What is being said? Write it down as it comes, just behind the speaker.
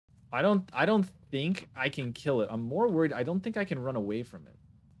I don't think I can kill it. I'm more worried. I don't think I can run away from it.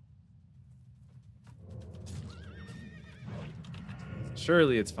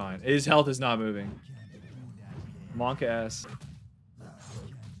 Surely it's fine. His health is not moving. Monka S.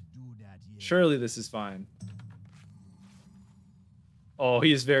 Surely this is fine. Oh,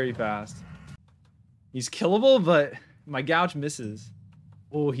 he is very fast. He's killable, but my gouge misses.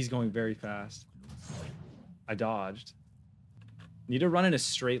 Oh, he's going very fast. I dodged. Need to run in a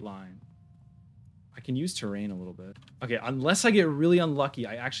straight line. I can use terrain a little bit. Okay, unless I get really unlucky,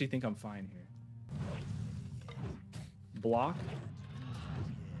 I actually think I'm fine here. Block.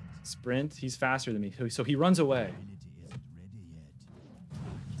 Sprint. He's faster than me, so he runs away.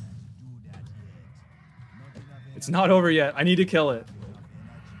 It's not over yet. I need to kill it.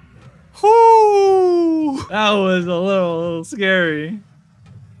 Whoo! That was a little scary.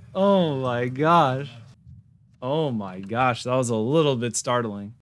 Oh my gosh. Oh my gosh, that was a little bit startling.